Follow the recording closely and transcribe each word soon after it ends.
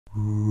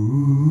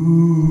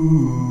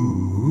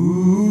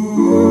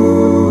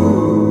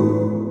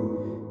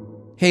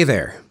Hey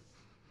there.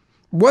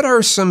 What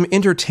are some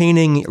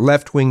entertaining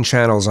left-wing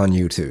channels on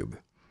YouTube?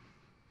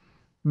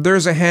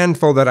 There's a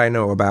handful that I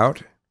know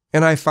about,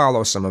 and I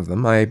follow some of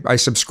them. I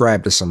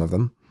subscribe to some of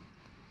them.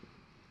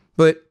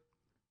 But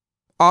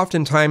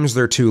oftentimes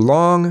they're too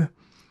long,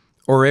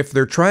 or if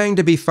they're trying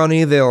to be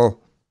funny, they'll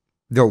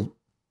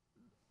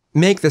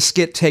make the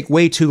skit take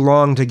way too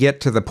long to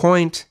get to the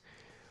point.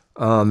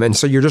 And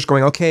so you're just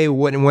going, okay,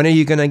 when are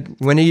you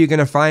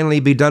gonna finally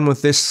be done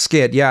with this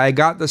skit? Yeah, I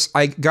got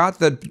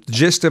the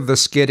gist of the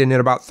skit in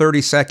about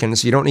 30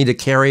 seconds. You don't need to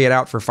carry it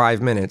out for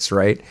 5 minutes,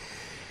 right?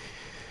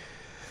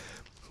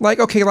 Like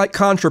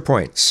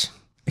ContraPoints.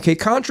 Okay,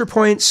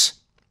 ContraPoints,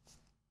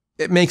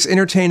 it makes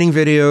entertaining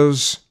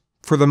videos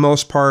for the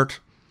most part.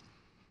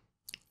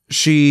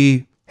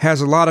 She has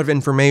a lot of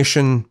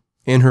information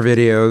in her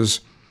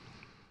videos.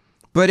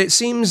 But it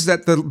seems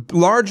that the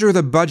larger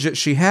the budget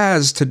she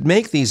has to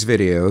make these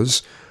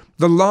videos,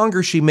 the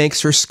longer she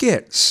makes her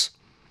skits.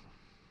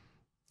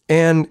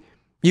 And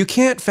you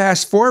can't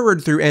fast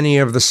forward through any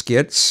of the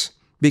skits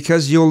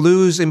because you'll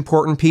lose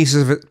important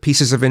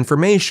pieces of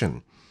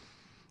information.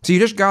 So you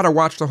just gotta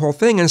watch the whole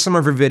thing, and some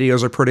of her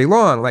videos are pretty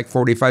long, like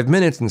 45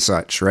 minutes and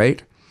such,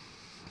 right?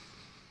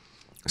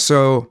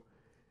 So,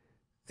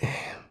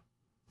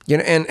 you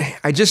know, and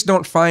I just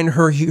don't find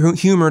her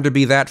humor to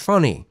be that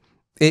funny.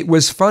 It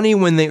was funny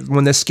when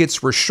the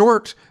skits were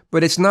short,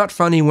 but it's not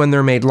funny when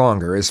they're made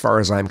longer, as far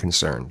as I'm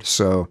concerned.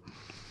 So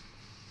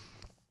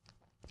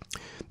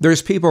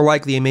there's people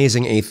like The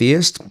Amazing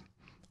Atheist.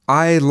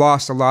 I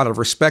lost a lot of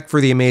respect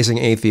for The Amazing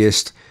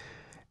Atheist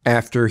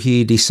after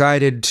he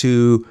decided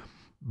to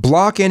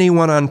block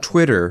anyone on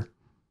Twitter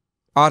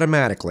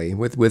automatically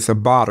with a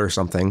bot or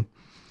something.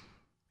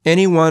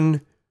 Anyone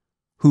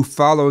who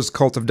follows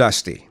Cult of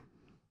Dusty.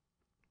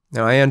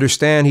 Now, I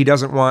understand he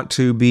doesn't want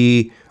to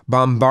be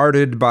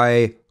bombarded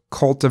by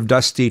Cult of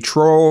Dusty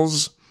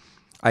trolls.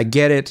 I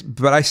get it,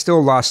 but I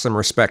still lost some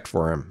respect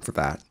for him for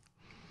that.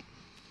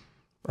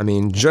 I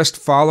mean, just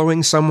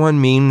following someone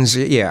means,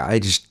 yeah,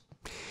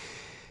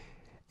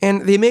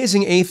 And The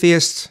Amazing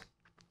Atheist,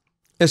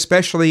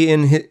 especially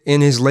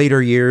in his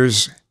later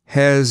years,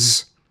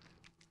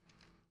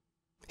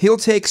 he'll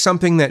take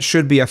something that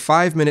should be a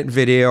 5-minute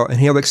video and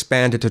he'll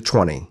expand it to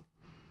 20.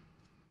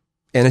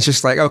 And it's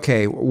just like,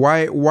 okay,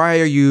 why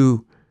are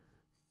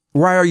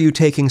you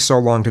taking so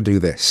long to do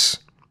this?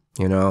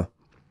 You know?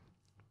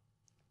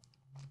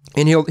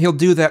 And he'll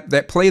do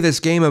that play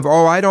this game of,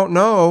 I don't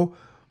know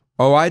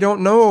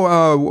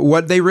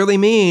what they really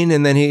mean,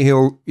 and then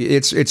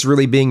it's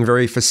really being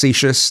very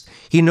facetious.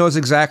 He knows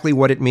exactly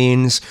what it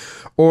means,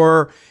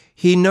 or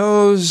he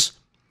knows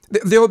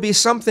there'll be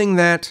something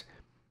that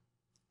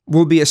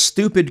will be a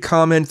stupid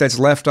comment that's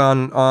left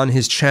on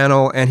his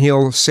channel, and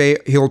he'll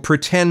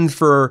pretend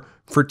for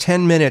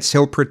 10 minutes,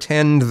 he'll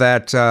pretend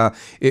that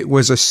it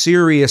was a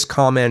serious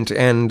comment,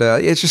 and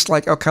it's just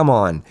like, oh, come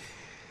on.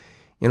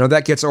 You know,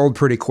 that gets old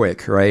pretty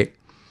quick, right?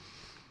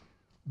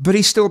 But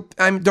he still,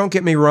 don't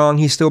get me wrong,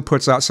 he still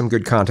puts out some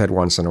good content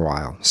once in a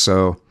while.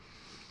 So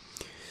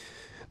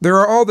there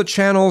are all the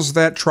channels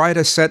that try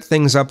to set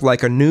things up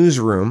like a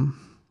newsroom.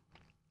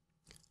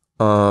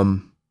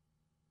 You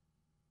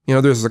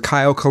know, there's the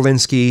Kyle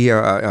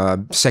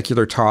Kalinske,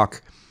 Secular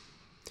Talk.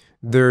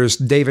 There's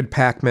David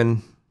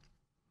Pakman.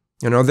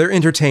 You know, they're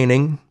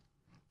entertaining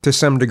to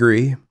some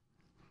degree,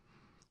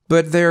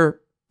 but they're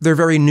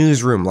very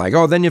newsroom-like.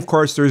 Oh, then of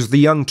course there's the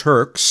Young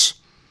Turks,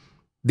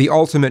 the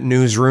ultimate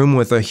newsroom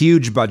with a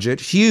huge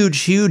budget,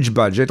 huge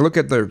budget. Look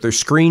at their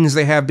screens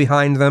they have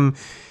behind them.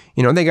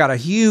 You know, they got a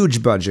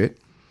huge budget,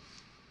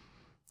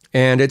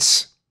 and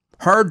it's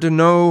hard to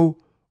know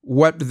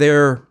what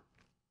their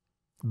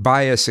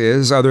bias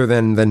is other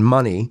than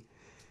money.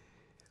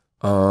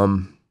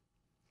 Not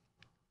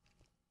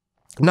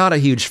a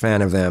huge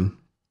fan of them.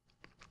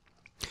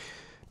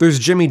 There's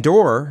Jimmy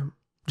Dore.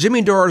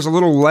 Jimmy Dore is a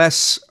little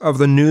less of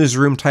the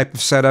newsroom type of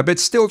setup. It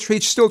still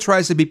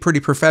tries to be pretty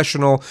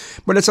professional,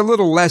 but it's a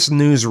little less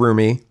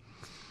newsroomy.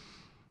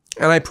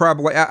 And I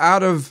probably,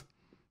 out of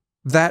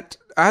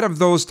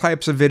those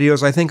types of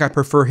videos, I think I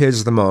prefer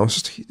his the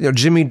most. You know,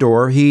 Jimmy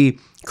Dore, he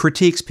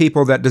critiques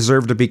people that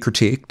deserve to be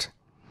critiqued.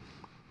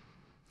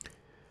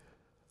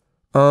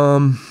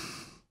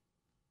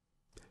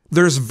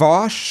 There's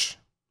Vosh.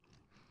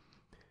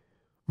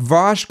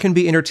 Vosh can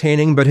be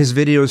entertaining, but his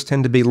videos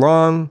tend to be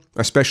long,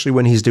 especially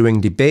when he's doing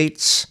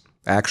debates,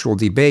 actual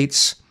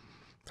debates.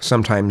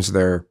 Sometimes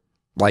they're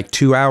like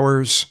 2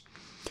 hours.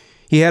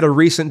 He had a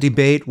recent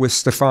debate with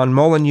Stefan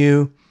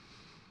Molyneux.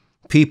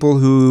 People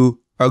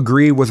who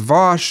agree with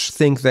Vosh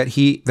think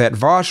that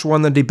Vosh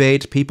won the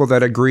debate. People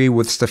that agree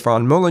with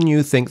Stefan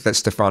Molyneux think that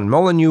Stefan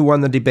Molyneux won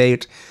the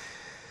debate.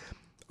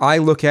 I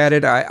look at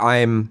it,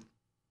 I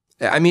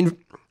mean,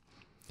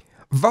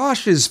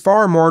 Vosh is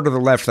far more to the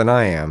left than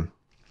I am.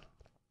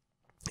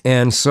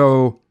 And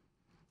so,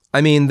 I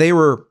mean, they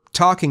were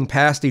talking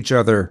past each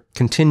other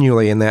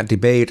continually in that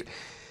debate,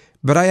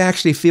 but I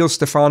actually feel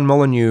Stefan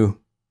Molyneux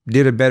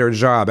did a better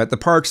job at the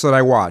parts that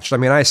I watched. I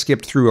mean, I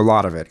skipped through a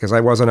lot of it because I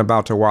wasn't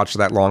about to watch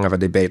that long of a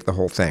debate, the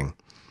whole thing.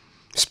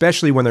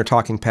 Especially when they're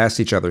talking past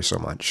each other so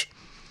much.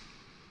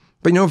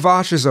 But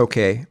Vosh is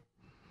okay.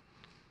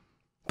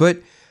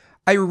 But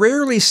I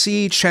rarely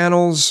see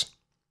channels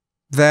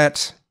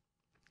that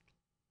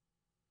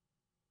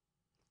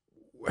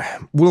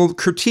will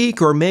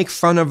critique or make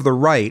fun of the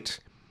right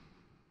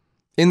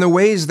in the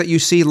ways that you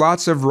see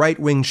lots of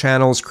right-wing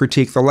channels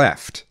critique the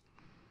left.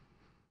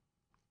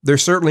 They're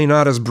certainly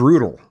not as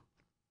brutal.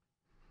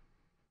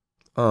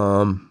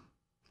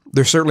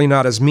 They're certainly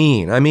not as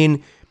mean. I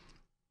mean,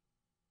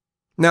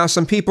 now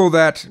some people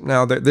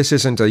this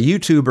isn't a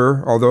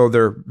YouTuber, although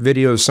their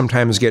videos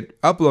sometimes get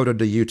uploaded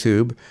to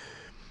YouTube.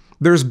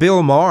 There's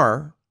Bill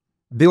Maher.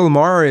 Bill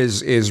Maher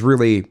is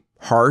really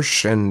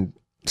harsh and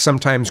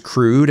sometimes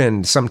crude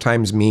and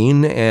sometimes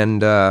mean,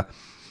 and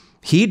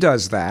he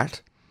does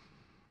that.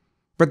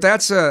 But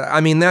that's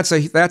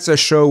a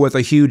show with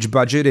a huge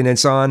budget, and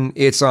it's on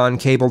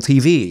cable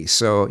TV,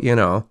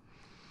 so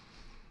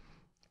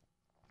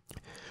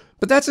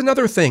But that's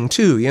another thing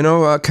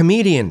too,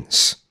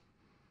 comedians.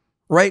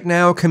 Right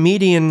now,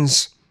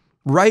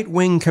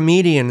 right-wing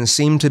comedians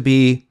seem to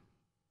be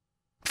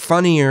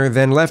funnier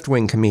than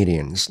left-wing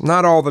comedians.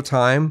 Not all the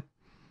time,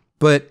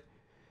 but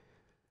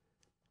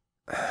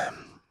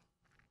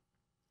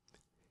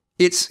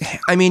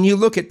you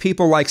look at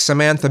people like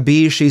Samantha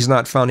Bee, she's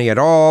not funny at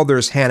all.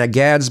 There's Hannah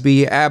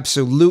Gadsby,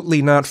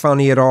 absolutely not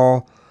funny at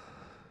all.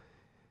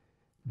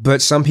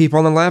 But some people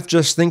on the left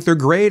just think they're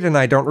great, and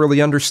I don't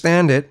really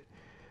understand it.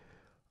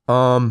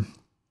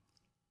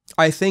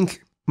 I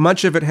think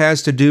much of it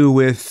has to do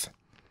with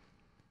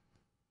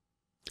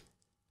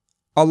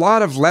a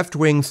lot of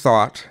left-wing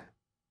thought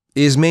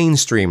is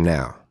mainstream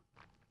now.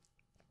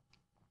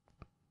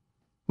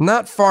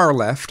 Not far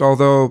left,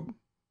 although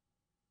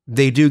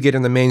they do get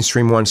in the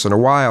mainstream once in a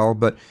while,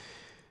 but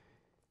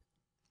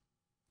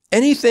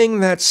anything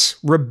that's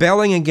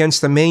rebelling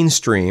against the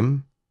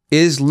mainstream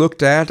is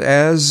looked at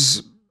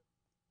as,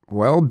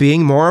 well,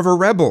 being more of a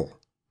rebel.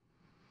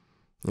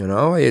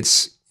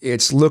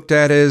 It's looked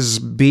at as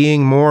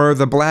being more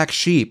the black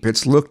sheep.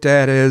 It's looked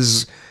at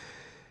as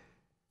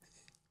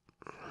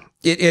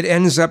it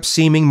ends up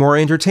seeming more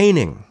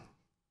entertaining.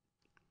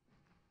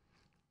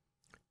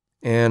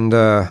 And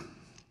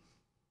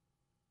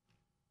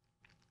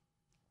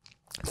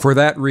for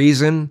that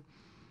reason,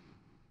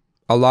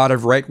 a lot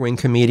of right-wing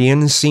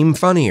comedians seem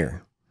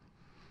funnier.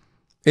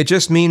 It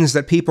just means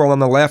that people on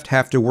the left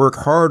have to work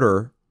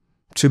harder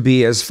to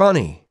be as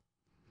funny.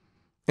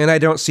 And I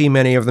don't see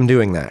many of them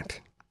doing that.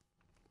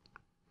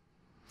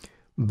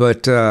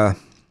 But,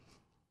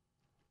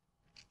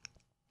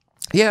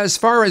 as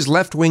far as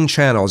left-wing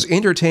channels,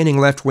 entertaining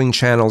left-wing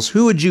channels,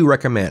 who would you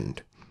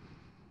recommend?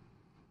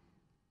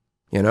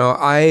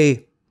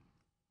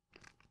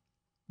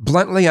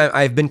 Bluntly,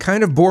 I've been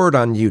kind of bored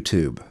on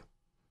YouTube,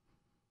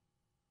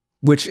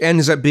 which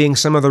ends up being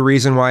some of the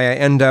reason why I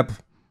end up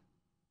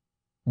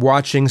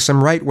watching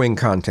some right-wing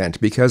content,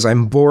 because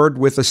I'm bored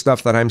with the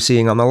stuff that I'm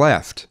seeing on the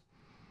left.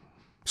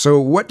 So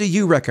what do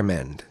you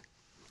recommend?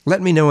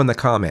 Let me know in the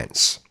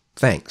comments.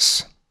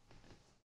 Thanks.